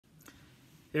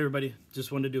Hey everybody,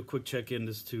 just wanted to do a quick check-in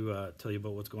just to tell you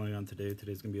about what's going on today.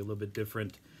 Today's going to be a little bit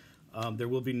different. There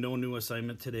will be no new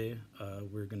assignment today.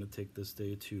 We're going to take this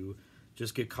day to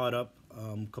just get caught up.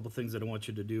 A couple things that I want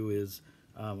you to do is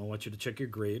I want you to check your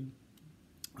grade.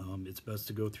 It's best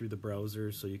to go through the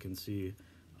browser so you can see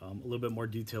a little bit more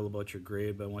detail about your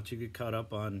grade, but I want you to get caught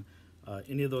up on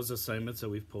any of those assignments that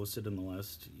we've posted in the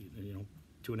last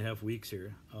 2.5 weeks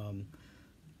here.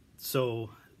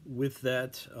 So with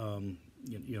that,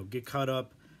 get caught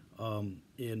up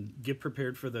and get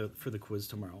prepared for the quiz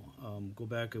tomorrow. Go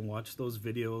back and watch those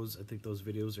videos. I think those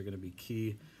videos are going to be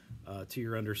key to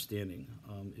your understanding.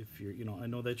 If you're, I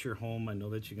know that you're home. I know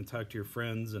that you can talk to your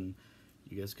friends and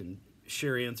you guys can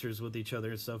share answers with each other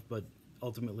and stuff. But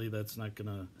ultimately, that's not going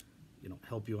to,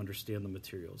 help you understand the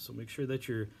material. So make sure that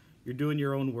you're doing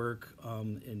your own work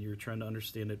and you're trying to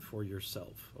understand it for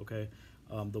yourself. Okay.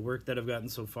 The work that I've gotten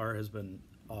so far has been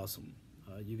awesome.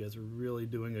 You guys are really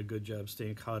doing a good job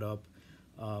staying caught up,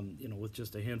 with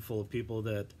just a handful of people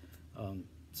that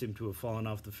seem to have fallen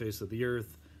off the face of the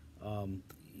earth.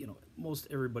 Most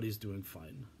everybody's doing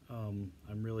fine. I'm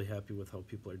really happy with how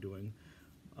people are doing.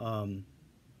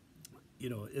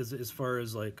 As far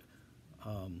as like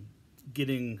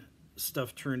getting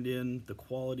stuff turned in, the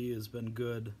quality has been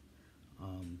good.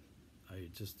 I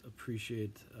just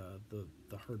appreciate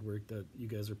the hard work that you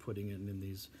guys are putting in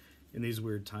these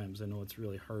weird times. I know it's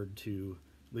really hard to,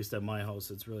 at least at my house,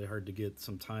 it's really hard to get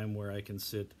some time where I can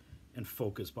sit and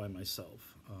focus by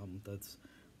myself. That's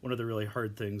one of the really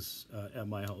hard things at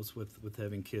my house with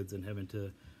having kids and having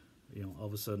to, all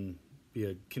of a sudden be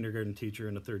a kindergarten teacher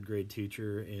and a third grade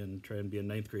teacher and try and be a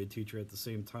ninth grade teacher at the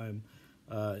same time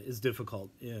is difficult.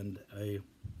 And I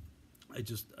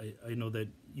know that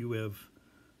you have,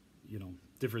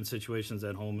 different situations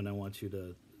at home, and I want you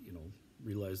to,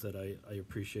 realize that I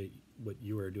appreciate what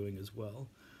you are doing as well.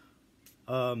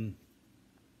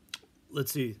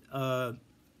 Let's see.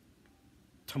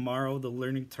 Tomorrow, the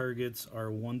learning targets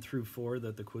are 1 through 4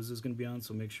 that the quiz is going to be on,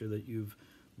 so make sure that you've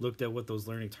looked at what those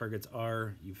learning targets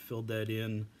are, you've filled that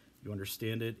in, you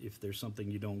understand it. If there's something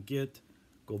you don't get,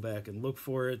 go back and look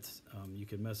for it. You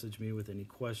can message me with any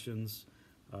questions.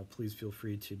 Please feel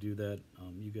free to do that.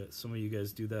 Some of you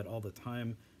guys do that all the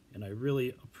time, and I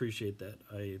really appreciate that.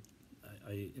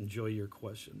 I enjoy your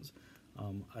questions.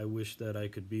 I wish that I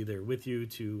could be there with you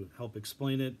to help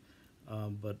explain it,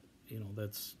 but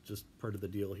that's just part of the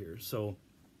deal here. So,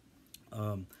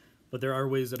 but there are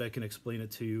ways that I can explain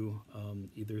it to you,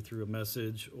 either through a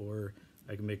message or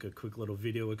I can make a quick little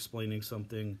video explaining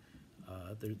something.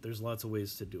 There's lots of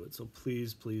ways to do it. So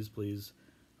please, please, please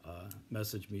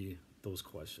message me those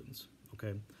questions.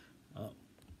 Okay. I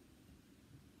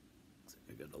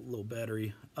got a little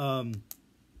battery.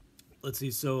 Let's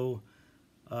see. So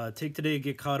take today,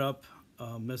 get caught up,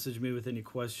 message me with any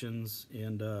questions,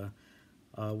 and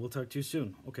we'll talk to you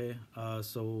soon. Okay.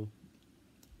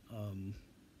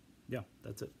 Yeah,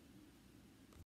 that's it.